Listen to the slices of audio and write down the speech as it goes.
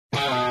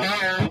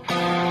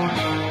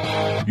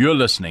You're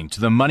listening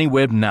to the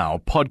MoneyWeb Now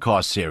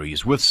podcast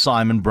series with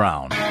Simon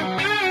Brown.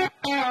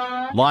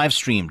 Live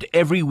streamed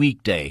every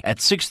weekday at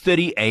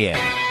 6:30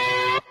 a.m.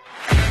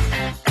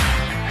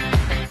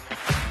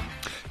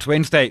 It's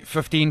Wednesday,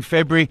 15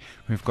 February.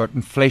 We've got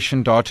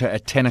inflation data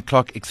at 10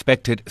 o'clock,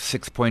 expected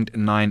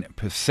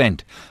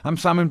 6.9%. I'm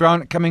Simon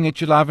Brown, coming at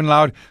you live and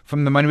loud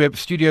from the MoneyWeb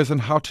studios in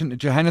Houghton,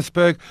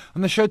 Johannesburg.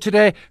 On the show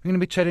today, we're going to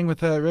be chatting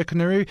with Reka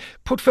Naru,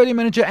 portfolio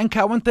manager,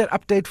 Anchor. I want that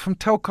update from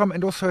Telkom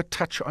and also a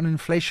touch on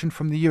inflation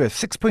from the US,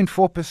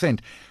 6.4%.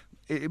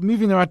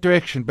 Moving in the right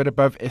direction, but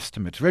above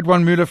estimates.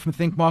 Redwan Muller from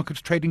Think Markets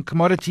trading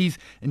commodities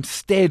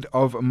instead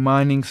of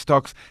mining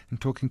stocks, and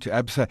talking to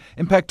ABSA.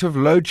 Impact of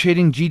load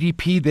shedding,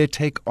 GDP, their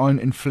take on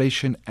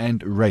inflation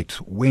and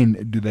rates.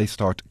 When do they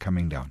start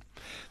coming down?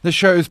 The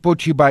show is brought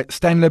to you by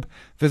Stanlib.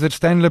 Visit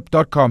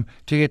stanlib.com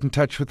to get in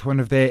touch with one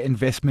of their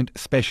investment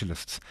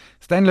specialists.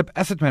 Stanlib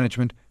Asset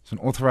Management is an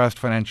authorized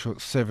financial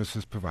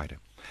services provider.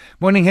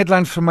 Morning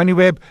headlines from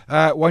MoneyWeb.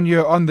 1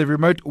 year on, the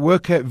remote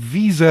worker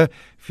visa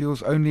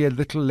feels only a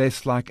little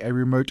less like a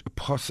remote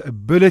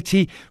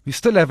possibility. We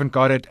still haven't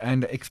got it,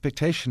 and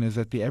expectation is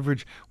that the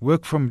average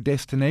work from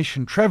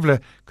destination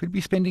traveller could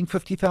be spending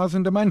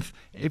 $50,000 a month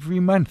every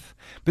month.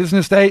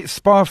 Business day,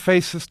 SPAR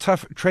faces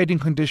tough trading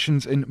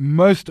conditions in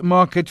most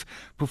markets.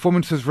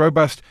 Performance is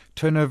robust.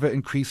 Turnover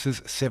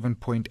increases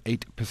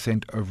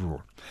 7.8%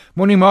 overall.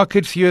 Morning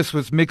markets, US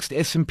was mixed.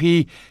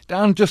 S&P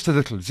down just a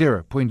little,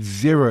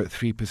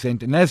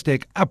 0.03%, and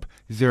Nasdaq up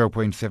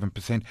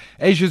 0.7%.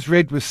 Asia's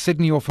red with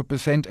Sydney off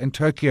 1% and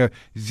Tokyo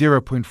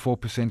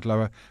 0.4%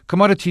 lower.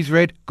 Commodities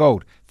red,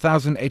 gold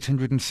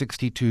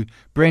 1,862,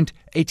 Brent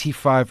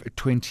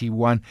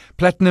 85.21,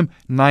 platinum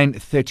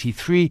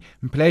 933,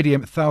 and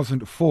palladium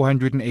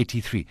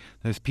 1,483.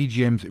 Those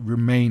PGMs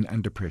remain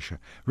under pressure.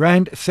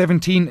 Rand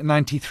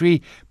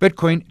 17.93,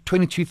 Bitcoin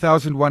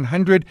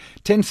 22,100,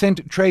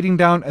 Tencent trading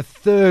down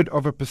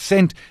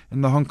 1/3%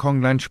 in the Hong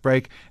Kong lunch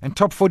break, and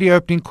top 40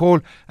 opening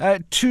call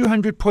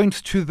 200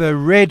 points to the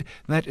red.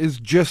 That is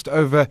just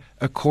over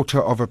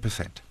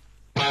 1/4%.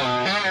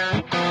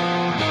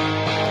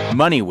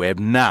 MoneyWeb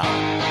Now,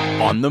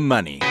 on the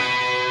money.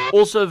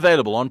 Also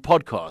available on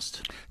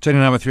podcast.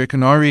 Turning now with Reka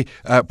Naru,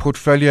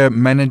 portfolio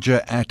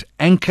manager at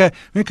Anchor.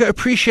 Reka,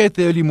 appreciate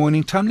the early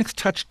morning time. Let's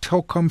touch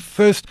Telkom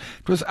first.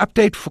 It was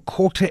update for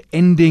quarter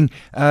ending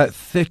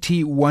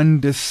 31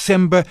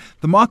 December.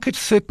 The market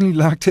certainly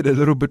liked it a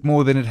little bit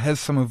more than it has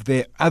some of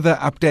their other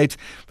updates,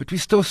 but we're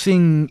still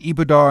seeing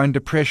EBITDA under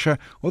pressure,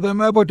 although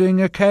mobile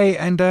doing okay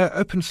and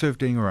OpenServe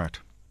doing all right.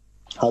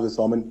 Hi there,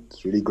 Simon.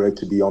 It's really great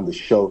to be on the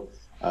show,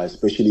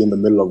 especially in the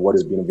middle of what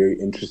has been a very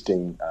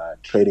interesting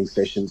trading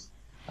sessions.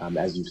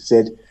 As you've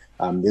said,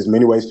 there's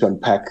many ways to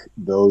unpack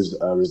those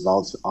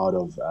results out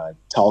of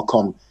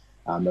Telkom.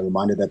 A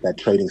reminder that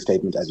trading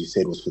statement, as you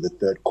said, was for the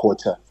third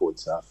quarter for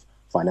its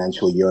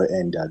financial year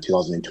end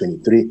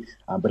 2023.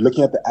 But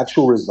looking at the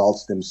actual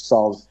results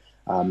themselves,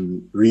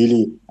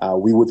 really,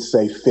 we would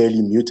say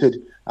fairly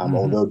muted,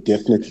 although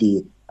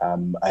definitely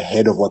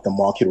ahead of what the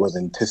market was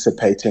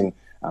anticipating.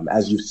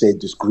 As you've said,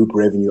 just group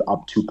revenue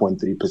up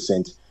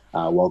 2.3%.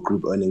 While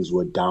group earnings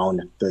were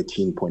down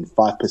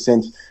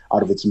 13.5%.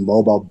 Out of its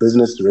mobile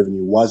business, the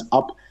revenue was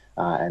up,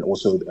 and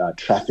also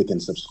traffic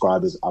and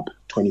subscribers up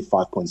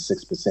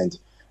 25.6%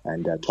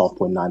 and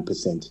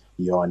 12.9%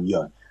 year on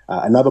year.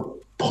 Another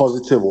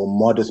positive or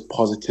modest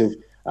positive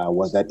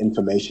was that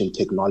information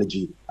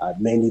technology,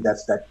 mainly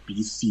that's that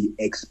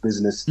BCX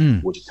business,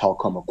 which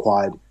Telkom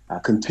acquired,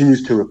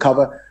 continues to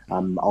recover,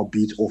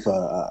 albeit off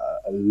a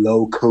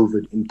low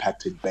COVID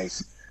impacted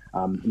base.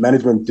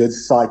 Management did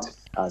cite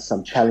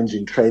some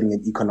challenging trading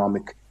and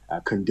economic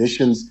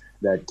conditions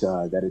that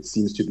it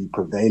seems to be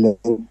prevailing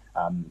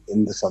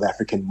in the South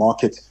African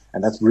market,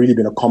 and that's really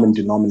been a common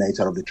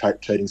denominator of the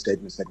trading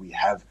statements that we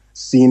have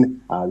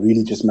seen.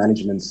 Really, just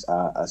management's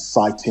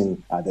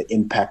citing the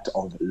impact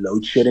of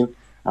load shedding,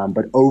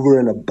 but over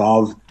and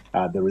above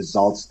the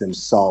results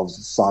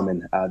themselves,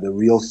 Simon, the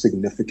real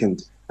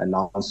significant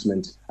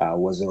announcement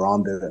was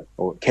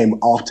came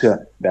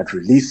after that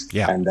release,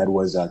 and that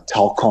was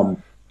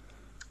Telkom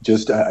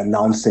just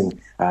announcing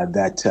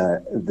that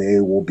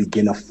they will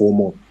begin a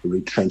formal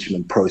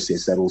retrenchment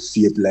process that will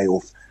see it lay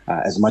off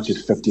as much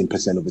as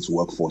 15% of its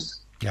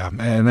workforce. Yeah,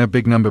 and a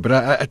big number. But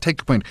I take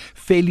the point.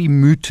 Fairly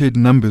muted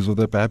numbers,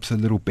 although perhaps a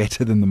little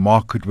better than the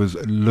market was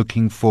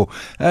looking for.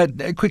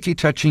 Quickly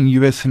touching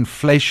US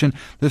inflation.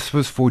 This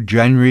was for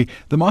January.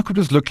 The market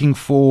was looking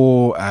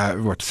for,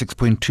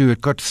 6.2.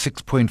 It got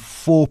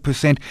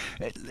 6.4%.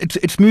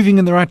 It's moving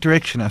in the right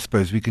direction, I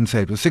suppose we can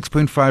say. It was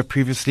 6.5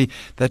 previously.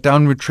 That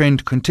downward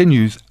trend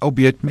continues,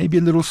 albeit maybe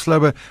a little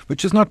slower,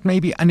 which is not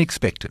maybe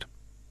unexpected.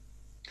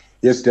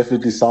 Yes,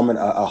 definitely, Simon.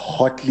 A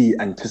hotly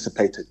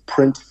anticipated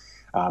print.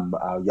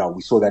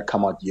 We saw that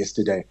come out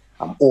yesterday.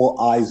 All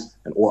eyes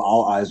and all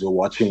our eyes were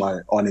watching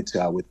on it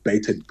with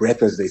bated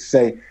breath, as they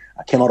say.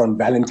 Came out on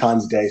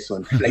Valentine's Day, so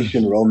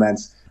Inflation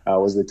Romance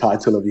was the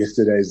title of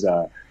yesterday's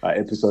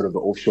episode of the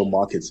Offshore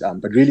Markets.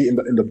 But really, in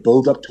the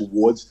build-up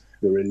towards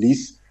the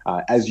release,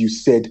 as you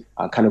said,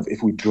 kind of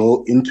if we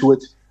drill into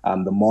it,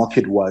 the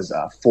market was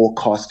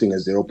forecasting a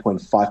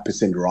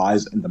 0.5%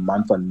 rise in the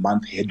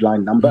month-on-month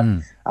headline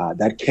number.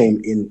 That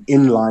came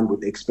in line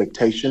with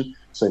expectation.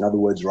 So in other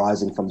words,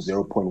 rising from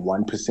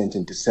 0.1%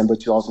 in December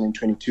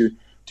 2022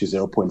 to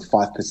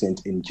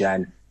 0.5% in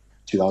Jan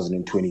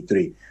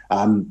 2023.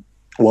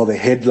 While the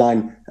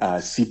headline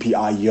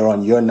CPI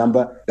year-on-year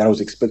number, that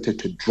was expected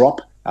to drop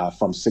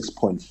from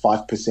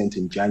 6.5%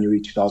 in January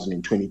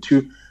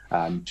 2022 to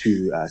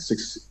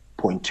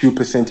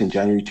 6.2% in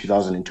January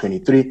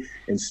 2023.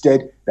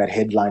 Instead, that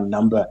headline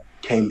number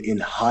came in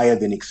higher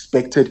than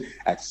expected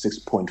at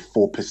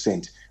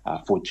 6.4%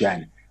 for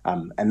Jan.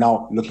 And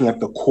now looking at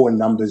the core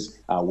numbers,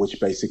 which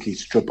basically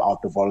strip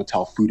out the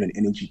volatile food and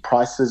energy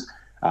prices,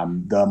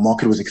 the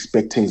market was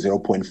expecting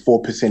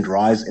 0.4%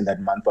 rise in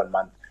that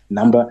month-on-month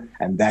number.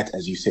 And that,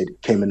 as you said,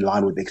 came in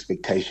line with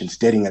expectations,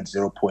 steadying at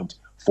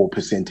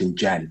 0.4% in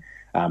Jan.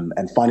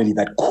 And finally,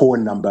 that core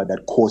number,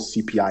 that core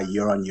CPI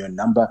year-on-year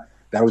number,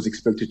 that was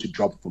expected to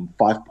drop from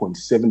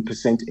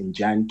 5.7% in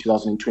Jan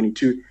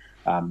 2022 to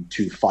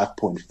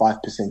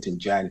 5.5% in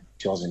Jan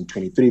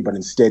 2023. But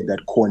instead,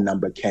 that core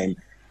number came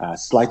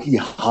slightly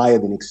higher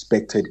than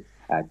expected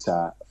at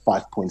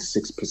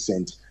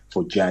 5.6%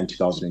 for Jan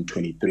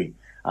 2023.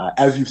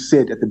 As you've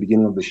said at the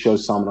beginning of the show,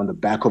 Simon, on the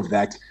back of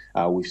that,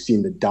 we've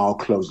seen the Dow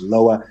close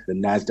lower, the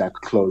Nasdaq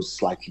close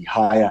slightly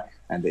higher,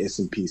 and the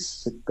S&P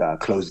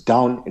closed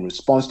down in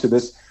response to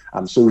this.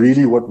 So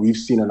really what we've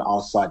seen on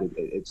our side,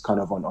 it's kind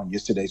of on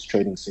yesterday's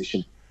trading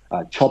session,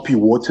 choppy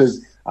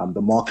waters,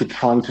 the market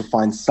trying to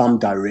find some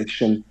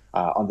direction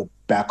on the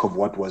back of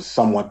what was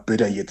somewhat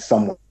bitter yet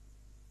somewhat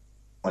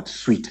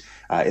sweet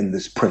in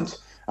this print.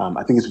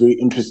 I think it's very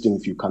interesting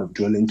if you kind of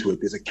drill into it.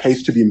 There's a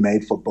case to be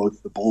made for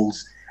both the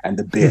bulls and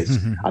the bears.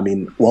 I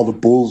mean, while the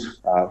bulls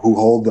who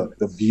hold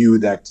the view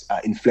that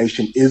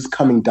inflation is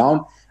coming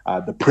down,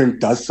 the print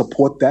does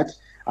support that.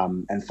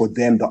 And for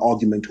them, the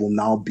argument will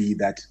now be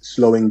that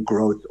slowing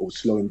growth or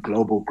slowing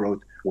global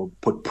growth will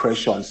put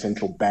pressure on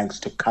central banks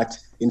to cut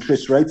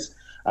interest rates.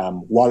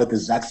 While at the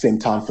exact same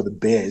time for the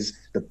bears,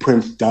 the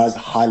print does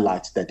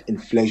highlight that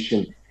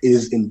inflation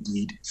is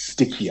indeed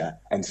stickier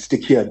and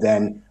stickier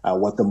than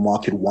what the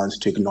market wants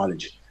to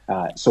acknowledge.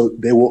 So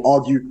they will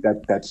argue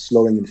that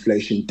slowing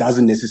inflation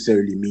doesn't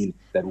necessarily mean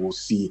that we'll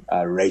see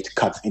rate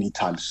cuts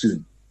anytime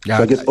soon. Yeah,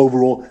 so I guess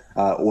overall,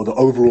 or the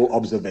overall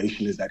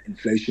observation is that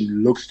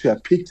inflation looks to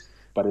have peaked,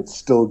 but it's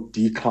still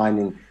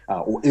declining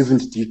or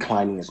isn't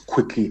declining as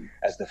quickly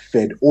as the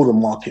Fed or the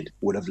market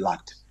would have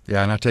liked.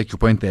 Yeah, and I take your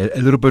point there.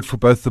 A little bit for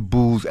both the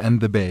bulls and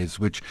the bears,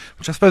 which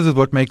I suppose is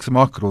what makes the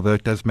market, although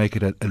it does make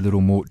it a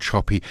little more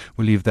choppy.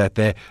 We'll leave that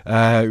there.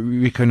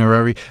 Rico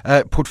Narari,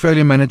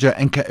 portfolio manager,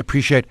 Anchor,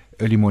 appreciate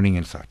early morning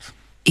insights.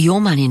 Your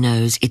money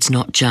knows it's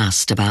not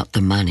just about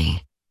the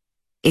money.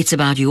 It's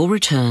about your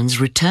returns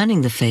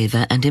returning the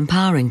favor and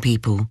empowering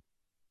people.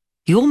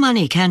 Your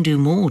money can do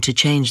more to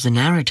change the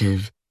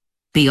narrative.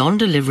 Beyond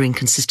delivering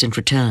consistent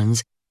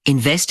returns,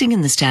 investing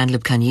in the Stanlib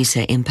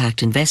Khanyisa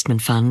Impact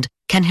Investment Fund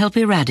can help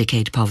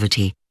eradicate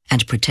poverty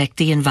and protect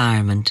the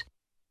environment.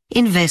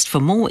 Invest for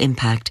more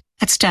impact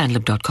at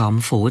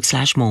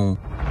stanlib.com/more.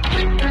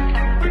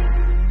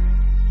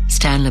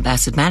 Stanlib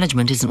Asset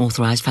Management is an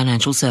authorized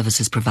financial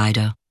services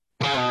provider.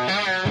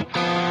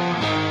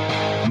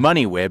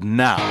 MoneyWeb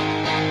now.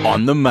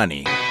 On the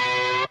money.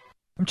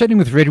 I'm chatting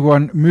with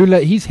Redwan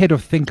Moola. He's head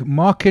of Think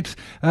Markets,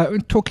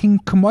 talking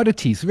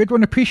commodities.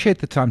 Redwan, appreciate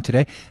the time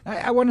today.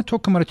 I want to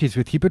talk commodities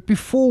with you, but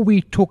before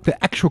we talk the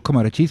actual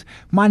commodities,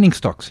 mining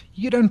stocks.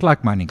 You don't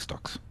like mining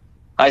stocks.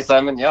 Hi,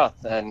 Simon. Yeah,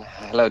 and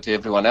hello to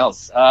everyone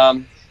else.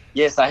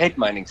 Yes, I hate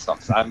mining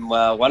stocks. I'm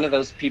one of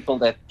those people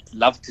that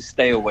love to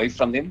stay away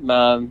from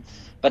them,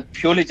 but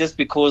purely just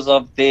because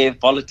of their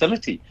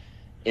volatility.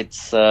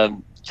 It's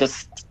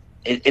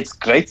It's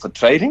great for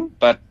trading,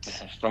 but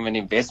from an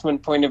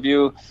investment point of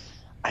view,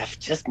 I've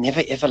just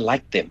never ever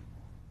liked them.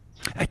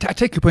 I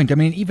take your point. I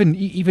mean, even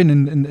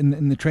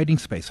in the trading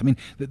space, I mean,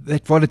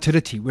 that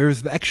volatility,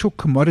 whereas the actual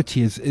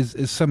commodity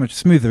is so much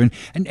smoother.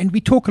 And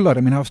we talk a lot.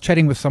 I mean, I was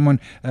chatting with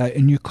someone, a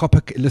new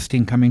copper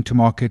listing coming to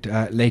market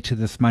later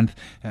this month.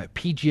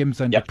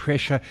 PGM's under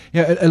pressure.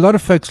 Yeah, a lot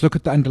of folks look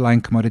at the underlying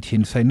commodity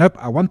and say, nope,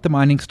 I want the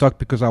mining stock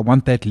because I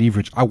want that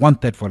leverage. I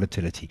want that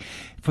volatility.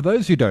 For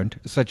those who don't,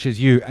 such as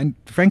you, and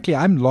frankly,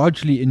 I'm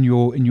largely in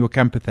your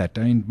camp with that.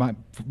 I mean,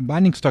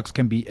 mining stocks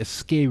can be a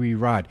scary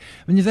ride. I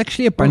mean, there's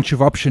actually a bunch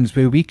of options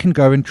where we can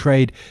go and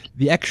trade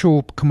the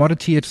actual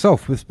commodity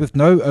itself with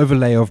no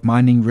overlay of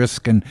mining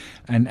risk and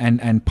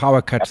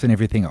power cuts and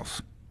everything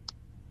else.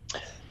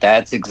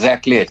 That's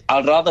exactly it.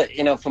 I'd rather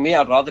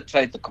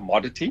trade the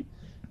commodity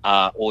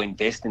or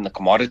invest in the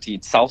commodity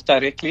itself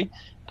directly.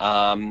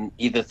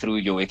 Either through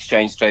your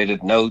exchange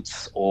traded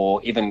notes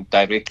or even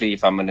directly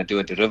if I'm going to do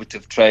a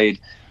derivative trade.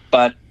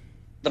 But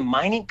the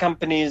mining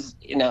companies,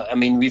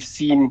 we've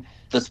seen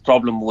this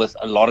problem with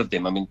a lot of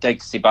them. I mean,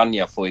 take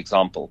Sibanye, for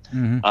example.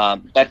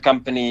 Mm-hmm. That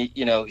company,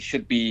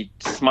 should be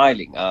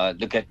smiling.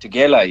 Look at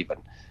Tugela even.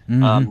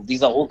 Mm-hmm.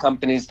 These are all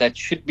companies that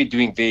should be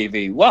doing very,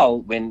 very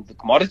well when the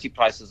commodity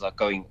prices are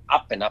going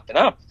up and up and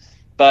up.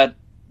 But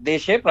their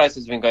share price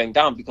has been going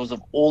down because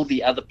of all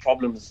the other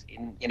problems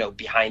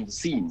behind the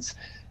scenes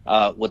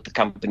with the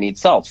company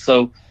itself.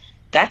 So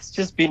that's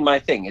just been my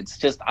thing. It's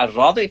just, I'd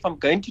rather, if I'm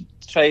going to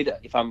trade,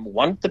 if I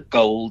want the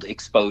gold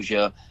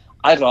exposure,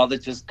 I'd rather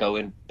just go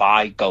and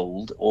buy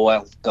gold, or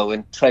I'll go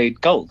and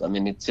trade gold. I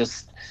mean, it's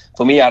just,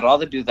 for me, I'd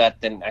rather do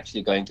that than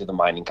actually going to the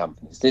mining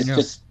companies. There's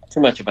just too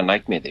much of a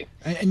nightmare there.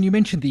 And you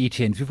mentioned the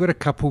ETNs. We've got a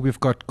couple.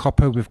 We've got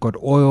copper, we've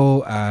got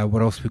oil.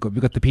 What else we've got?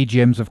 We've got the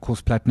PGMs, of course,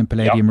 platinum,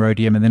 palladium,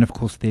 rhodium, and then, of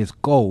course, there's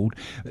gold.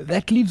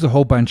 That leaves a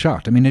whole bunch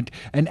out. I mean,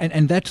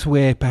 and that's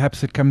where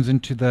perhaps it comes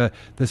into the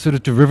sort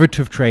of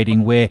derivative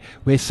trading where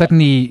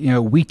suddenly,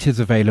 wheat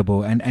is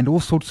available and all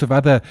sorts of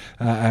other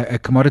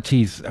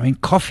commodities. I mean,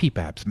 coffee,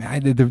 perhaps. I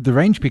mean, the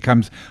range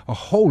becomes a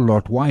whole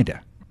lot wider.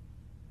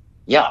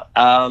 Yeah.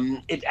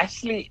 It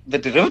actually, the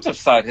derivative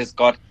side has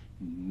got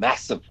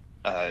massive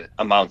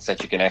amounts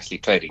that you can actually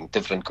trade in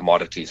different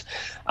commodities.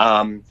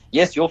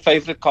 Yes, your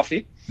favorite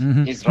coffee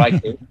is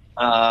right there.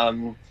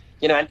 And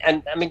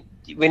I mean,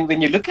 when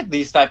you look at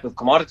these type of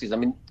commodities, I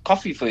mean,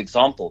 coffee, for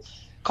example,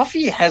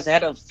 coffee has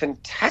had a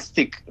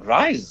fantastic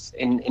rise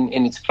in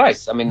its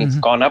price. I mean, it's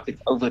gone up.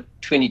 It's over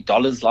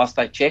 $20 last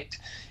I checked.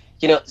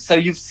 So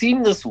you've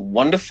seen this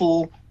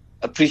wonderful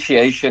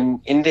appreciation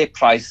in their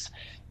price,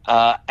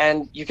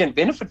 and you can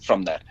benefit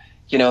from that.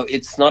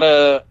 It's not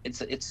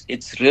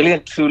it's really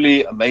and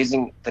truly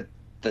amazing that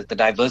the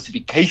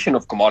diversification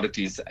of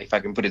commodities, if I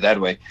can put it that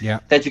way,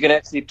 that you can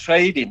actually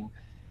trade in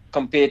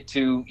compared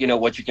to,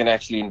 what you can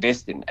actually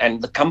invest in,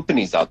 and the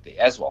companies out there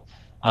as well.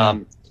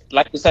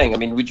 Like you're saying, I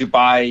mean, would you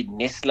buy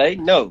Nestle?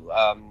 No,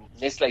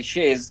 Nestle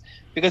shares,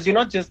 because you're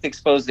not just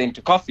exposed then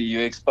to coffee,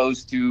 you're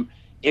exposed to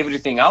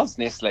everything else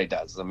Nestle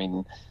does. I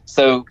mean,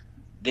 so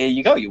there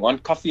you go. You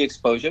want coffee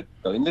exposure,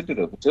 go in the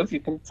derivative, you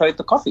can trade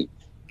the coffee.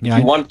 If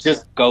you want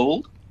just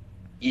gold,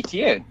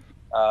 ETN,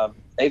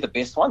 they're the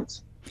best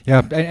ones.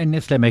 Yeah, and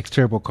Nestle makes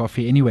terrible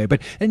coffee anyway.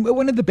 And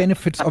one of the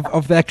benefits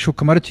of the actual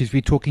commodities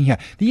we're talking here,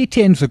 the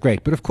ETNs are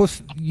great, but of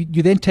course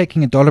you're then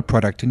taking a dollar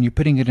product and you're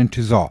putting it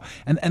into ZAR,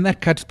 and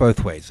that cuts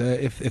both ways.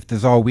 If the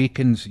ZAR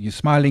weakens, you're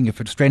smiling. If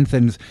it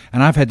strengthens,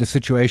 and I've had the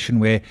situation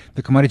where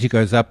the commodity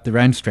goes up, the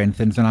rand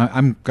strengthens, and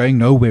I'm going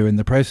nowhere in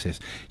the process.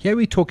 Here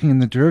we're talking in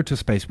the derivative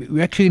space.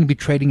 We're actually going to be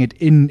trading it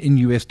in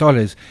US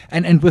dollars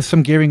and with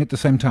some gearing at the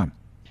same time.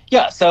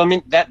 Yeah, so I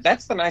mean,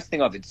 that's the nice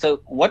thing of it. So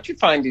what you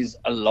find is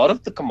a lot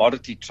of the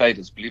commodity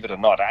traders, believe it or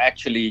not, are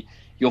actually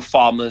your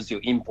farmers,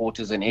 your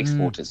importers and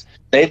exporters.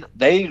 They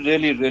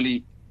really,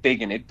 really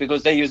big in it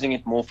because they're using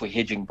it more for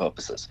hedging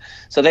purposes.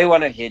 So they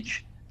want to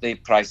hedge their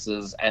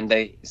prices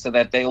so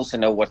that they also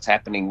know what's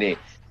happening there.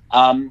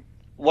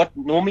 What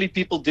normally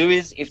people do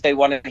is, if they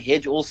want to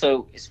hedge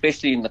also,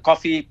 especially in the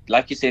coffee,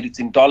 like you said, it's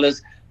in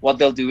dollars, what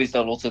they'll do is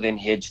they'll also then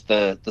hedge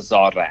the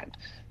ZAR rand.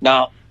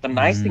 Now, the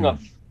nice thing of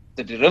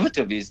the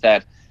derivative is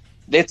that,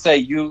 let's say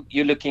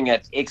you're looking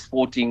at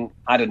exporting,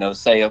 I don't know,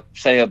 say a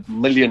R1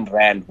 million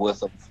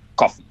worth of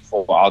coffee,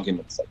 for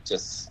argument's sake,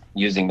 just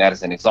using that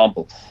as an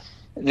example.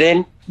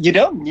 Then you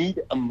don't need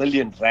R1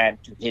 million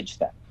to hedge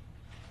that.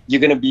 You're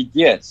going to be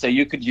geared. So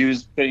you could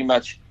use pretty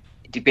much,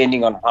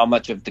 depending on how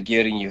much of the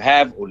gearing you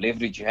have or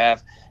leverage you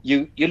have,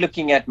 you're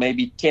looking at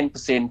maybe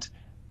 10%,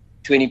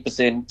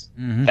 20%.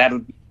 That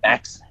would be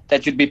max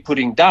that you'd be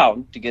putting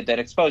down to get that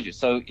exposure.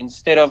 So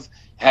instead of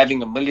having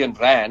R1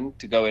 million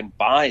to go and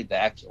buy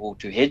that or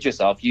to hedge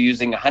yourself, you're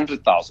using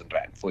 100,000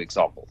 rand, for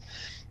example,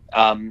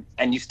 and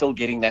you're still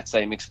getting that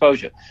same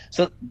exposure.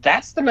 So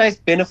that's the nice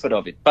benefit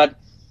of it. But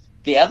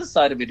the other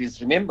side of it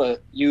is, remember,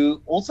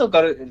 you also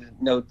got to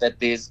note that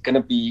there's going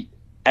to be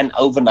an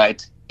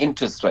overnight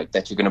interest rate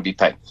that you're going to be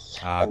paying.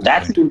 And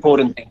that's an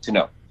important thing to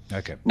know.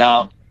 Okay.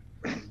 Now,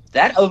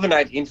 that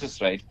overnight interest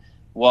rate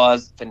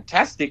was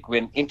fantastic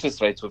when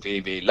interest rates were very,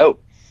 very low.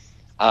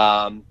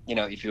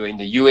 If you were in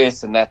the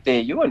US and that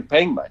there, you weren't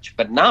paying much.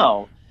 But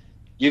now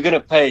you're going to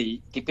pay,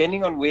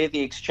 depending on where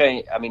the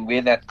exchange,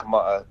 where that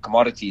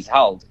commodity is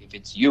held. If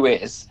it's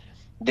US,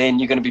 then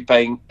you're going to be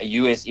paying a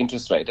US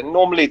interest rate. And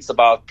normally it's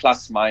about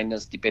plus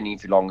minus, depending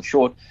if you're long or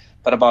short,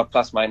 but about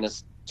plus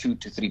minus 2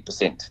 to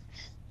 3%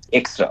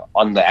 extra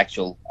on the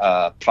actual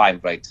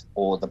prime rate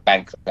or the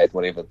bank rate,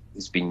 whatever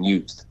is being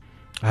used.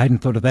 I hadn't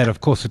thought of that.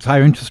 Of course, it's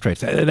higher interest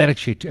rates. That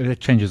actually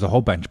changes a whole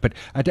bunch. But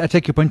I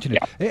take your point in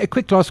it. A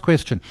quick last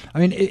question.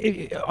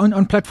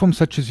 On platforms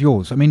such as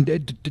yours,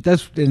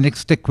 does the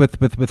next stick with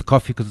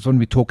coffee, because it's what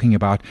we're talking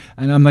about?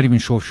 And I'm not even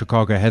sure if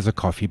Chicago has a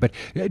coffee. But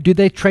do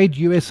they trade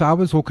US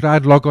hours, or could I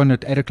log on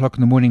at 8 o'clock in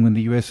the morning when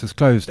the US is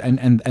closed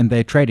and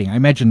they're trading? I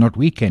imagine not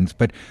weekends,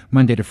 but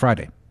Monday to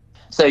Friday.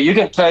 So you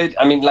can trade,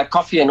 like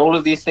coffee and all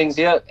of these things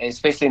here,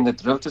 especially in the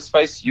derivative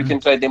space, you can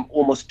trade them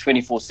almost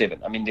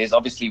 24/7. There's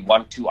obviously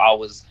 1-2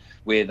 hours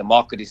where the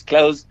market is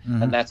closed,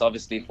 and that's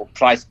obviously for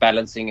price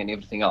balancing and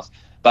everything else.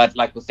 But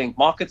like with Think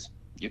Markets,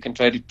 you can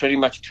trade it pretty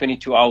much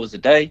 22 hours a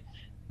day.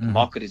 The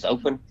market is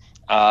open.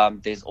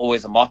 There's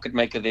always a market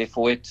maker there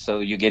for it,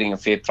 so you're getting a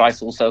fair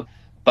price also.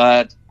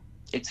 But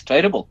it's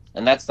tradable,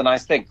 and that's the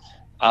nice thing.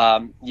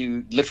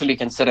 You literally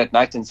can sit at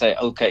night and say,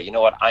 okay, you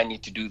know what, I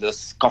need to do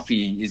this.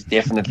 Coffee is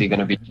definitely going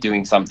to be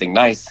doing something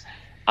nice.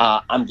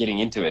 I'm getting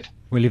into it.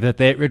 We'll leave that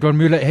there. Redwan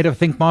Muller, Head of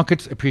Think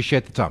Markets,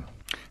 appreciate the time.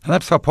 And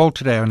that's our poll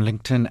today on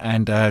LinkedIn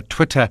and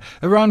Twitter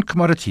around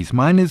commodities.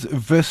 Miners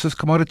versus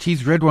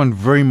commodities. Redwan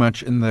very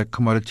much in the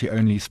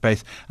commodity-only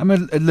space. I'm a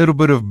little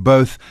bit of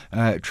both,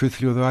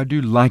 truthfully, although I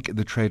do like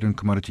the trade on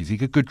commodities. You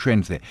get good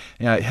trends there.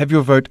 Have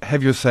your vote,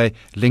 have your say,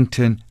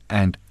 LinkedIn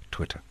and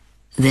Twitter.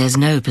 There's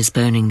no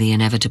postponing the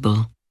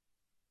inevitable.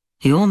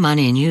 Your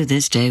money knew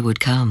this day would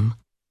come.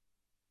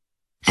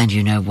 And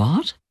you know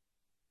what?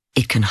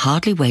 It can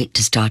hardly wait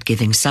to start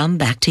giving some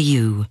back to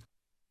you.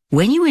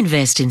 When you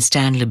invest in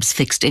Stanlib's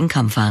fixed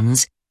income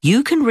funds,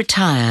 you can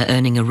retire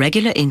earning a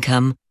regular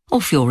income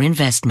off your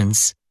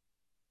investments.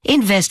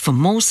 Invest for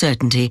more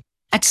certainty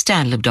at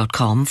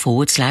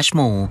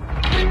stanlib.com/more.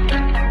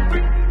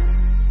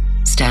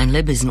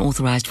 Stanlib is an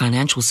authorized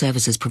financial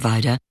services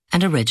provider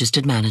and a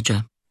registered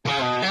manager.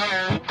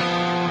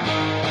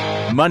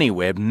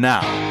 MoneyWeb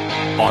now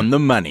on the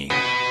money.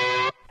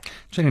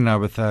 Chatting now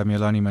with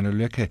Mialani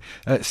Maluleke,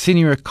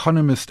 senior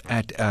economist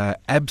at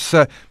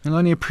ABSA.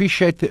 Mialani,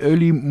 appreciate the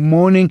early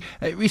morning.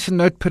 A recent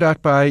note put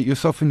out by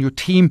yourself and your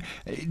team.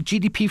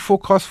 GDP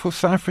forecast for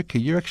South Africa.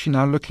 You're actually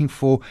now looking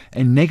for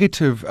a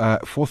negative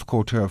fourth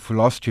quarter for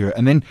last year,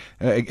 and then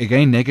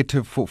again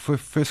negative for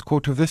first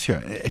quarter of this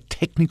year. A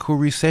technical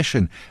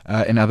recession,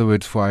 in other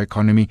words, for our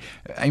economy.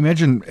 I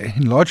imagine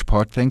in large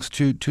part thanks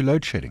to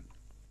load shedding.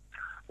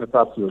 That's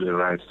absolutely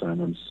right,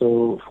 Simon.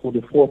 So for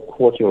the fourth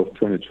quarter of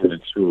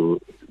 2022,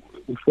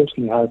 we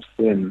firstly have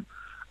seen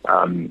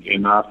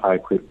enough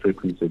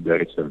high-frequency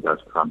data that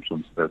comes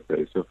from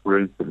Thursday. So for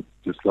instance,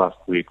 just last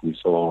week we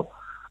saw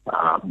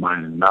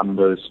mining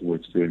numbers,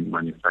 we've seen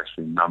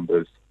manufacturing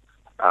numbers.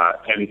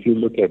 And if you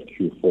look at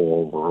Q4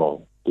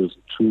 overall, those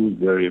two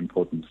very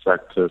important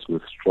sectors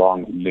with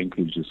strong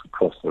linkages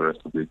across the rest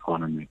of the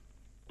economy,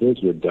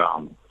 those were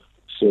down.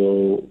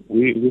 So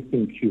we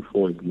think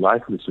Q4 is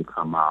likely to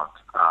come out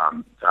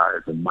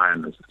at a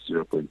minus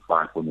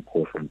 0.5 on a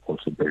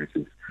quarter-on-quarter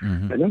basis.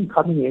 Mm-hmm. And then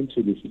coming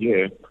into this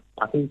year,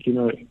 I think,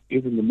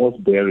 even the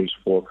most bearish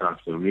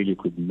forecaster really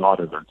could not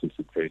have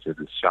anticipated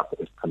the sharp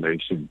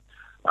escalation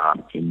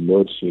in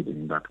load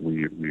shedding that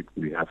we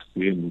have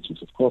seen, which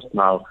is, of course,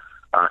 now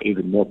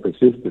even more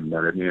persistent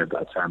than any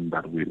other time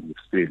that we've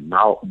seen.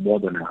 Now,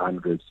 more than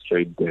 100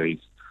 straight days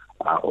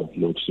of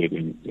load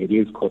shedding. It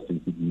is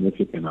causing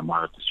significant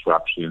amount of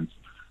disruptions,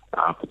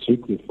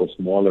 particularly for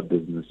smaller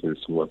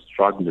businesses who are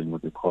struggling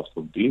with the cost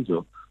of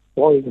diesel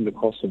or even the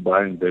cost of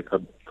buying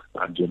backup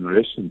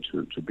generation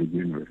to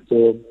begin with.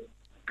 So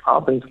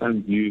our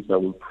baseline view is that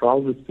we'll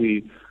probably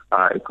see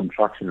a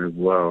contraction as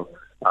well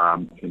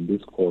in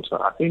this quarter.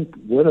 I think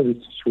whether the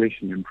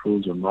situation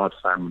improves or not,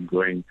 Simon,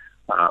 going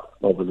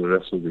over the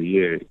rest of the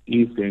year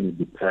is going to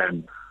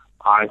depend,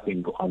 I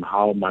think, on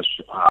how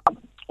much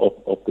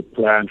of the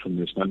plan from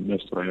the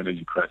National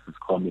Energy Crisis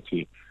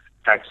Committee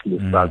actually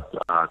start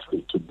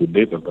to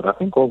deliver. But I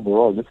think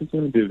overall, this is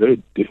going to be a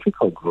very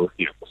difficult growth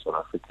year for South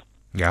Africa.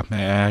 Yeah,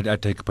 I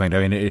take a point.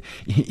 I mean,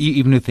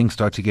 even if things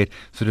start to get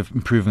sort of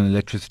improve on the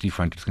electricity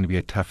front, it's going to be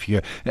a tough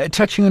year.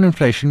 Touching on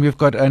inflation, we've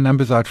got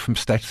numbers out from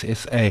Stats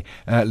SA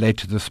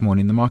later this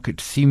morning. The market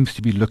seems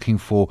to be looking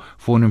for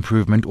an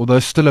improvement, although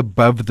still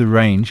above the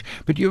range.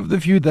 But you have the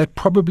view that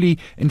probably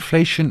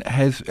inflation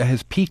has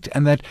peaked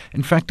and that,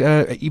 in fact,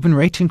 even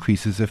rate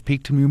increases have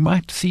peaked and we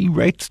might see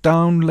rates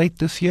down late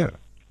this year.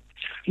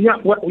 Yeah,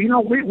 well, we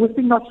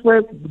think that's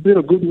where the bit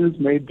of good news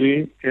may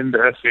be in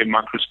the SA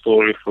macro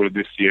story for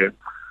this year.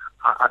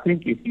 I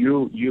think if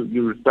you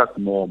reflect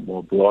more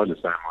broadly,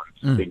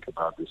 Simon, think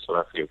about this sort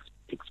of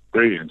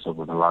experience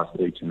over the last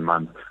 18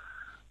 months,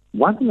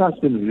 one thing that's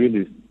been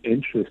really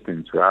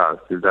interesting to us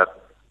is that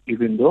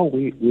even though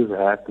we've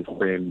had the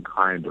same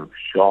kind of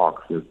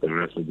shocks as the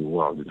rest of the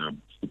world,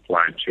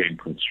 supply chain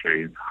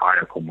constraints,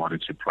 higher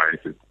commodity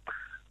prices,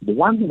 the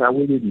one thing that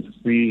we didn't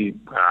see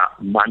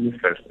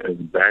manifest as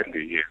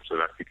badly here in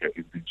South Africa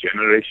is the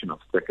generation of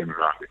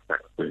second-round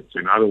effects. So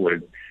in other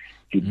words,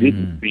 you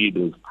didn't see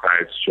those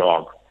price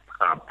shocks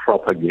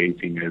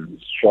propagating as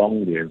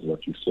strongly as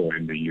what you saw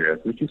in the U.S.,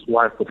 which is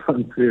why for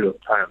some period of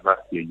time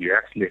last year, you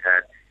actually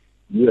had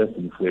U.S.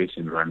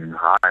 inflation running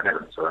higher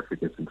than South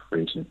Africa's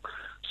inflation.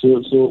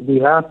 So we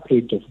have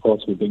peaked, of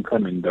course, we've been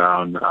coming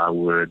down.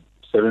 We're at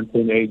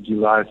 7.8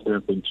 July,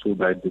 7.2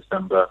 by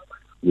December.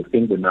 We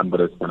think the number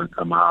that's going to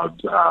come out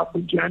for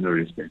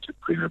January is going to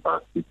print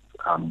about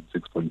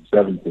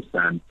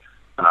 6.7%,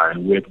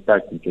 and we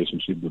expect inflation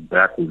should be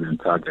back within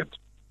target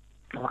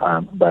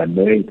by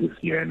May this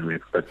year, and we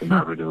expect an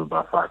average of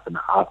about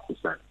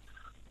 5.5%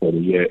 for the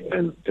year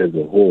as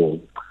a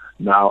whole.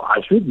 Now, I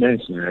should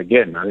mention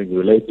again, I think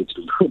related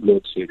to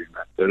load shedding,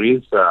 that there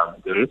is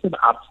an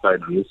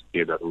upside risk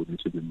here that we need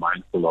to be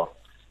mindful of.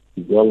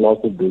 There are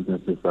lots of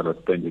businesses that are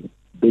spending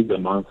big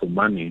amounts of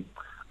money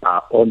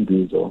on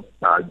diesel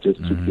just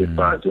to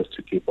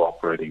keep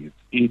operating. It's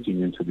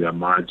eating into their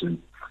margins,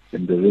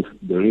 and the risk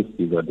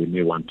is that they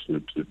may want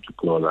to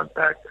claw that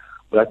back.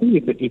 But I think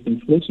if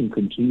inflation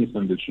continues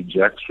on the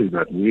trajectory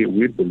that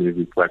we believe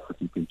is likely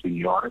to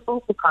continue on, it's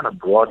also kind of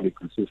broadly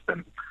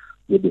consistent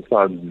with the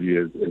Saud's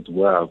view as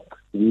well.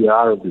 We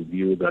are of the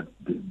view that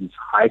this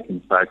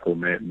hiking cycle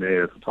may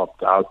have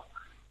topped out,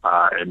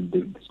 and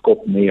the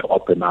scope may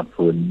open up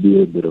for a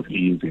little bit of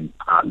easing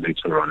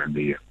later on in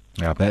the year.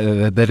 Yeah,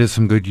 that is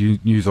some good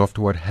news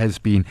after what has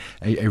been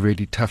a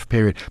really tough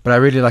period. But I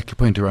really like your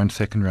point around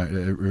second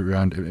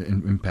round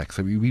impact.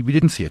 So we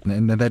didn't see it,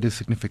 and that is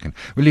significant.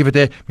 We'll leave it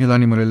there.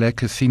 Milani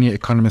Moleleka, Senior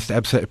Economist,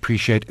 ABSA.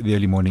 Appreciate the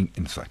early morning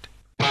insight.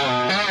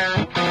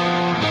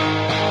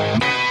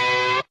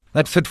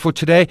 That's it for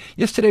today.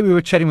 Yesterday we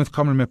were chatting with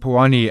Kamal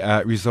Mepawani,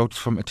 results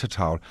from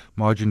Total.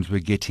 Margins were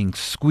getting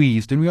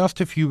squeezed, and we asked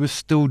if you were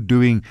still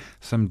doing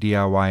some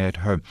DIY at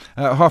home.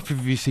 Half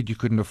of you said you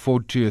couldn't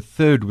afford to. A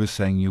third was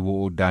saying you were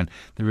all done.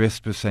 The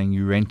rest were saying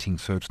you're renting,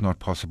 so it's not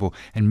possible.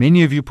 And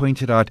many of you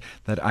pointed out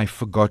that I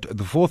forgot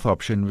the fourth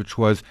option, which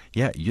was,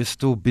 you're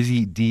still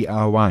busy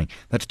DIYing.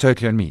 That's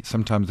totally on me.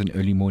 Sometimes an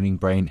early morning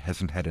brain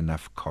hasn't had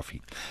enough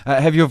coffee.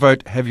 Have your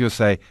vote, have your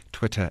say,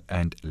 Twitter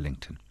and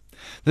LinkedIn.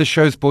 This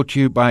show is brought to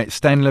you by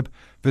Stanlib.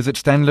 Visit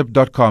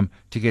stanlib.com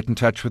to get in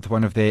touch with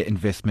one of their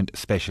investment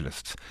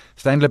specialists.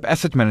 Stanlib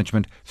Asset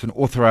Management is an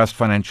authorized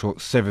financial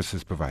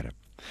services provider.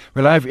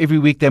 We're live every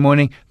weekday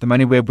morning, the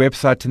MoneyWeb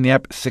website and the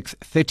app,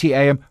 6:30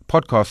 a.m.,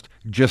 podcast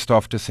just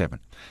after 7.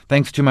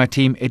 Thanks to my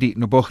team, Eddie,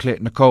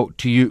 Nobochle, Nicole,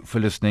 to you for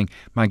listening,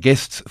 my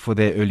guests for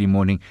their early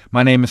morning.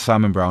 My name is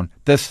Simon Brown.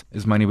 This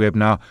is MoneyWeb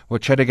Now. We'll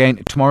chat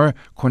again tomorrow.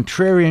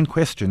 Contrarian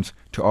questions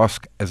to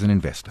ask as an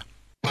investor.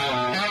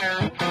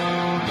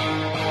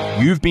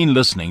 You've been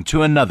listening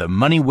to another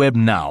MoneyWeb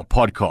Now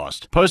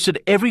podcast,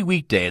 posted every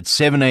weekday at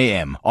 7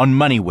 a.m. on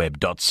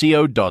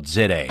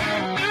moneyweb.co.za.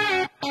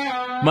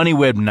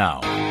 MoneyWeb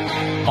Now,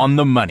 on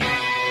the money.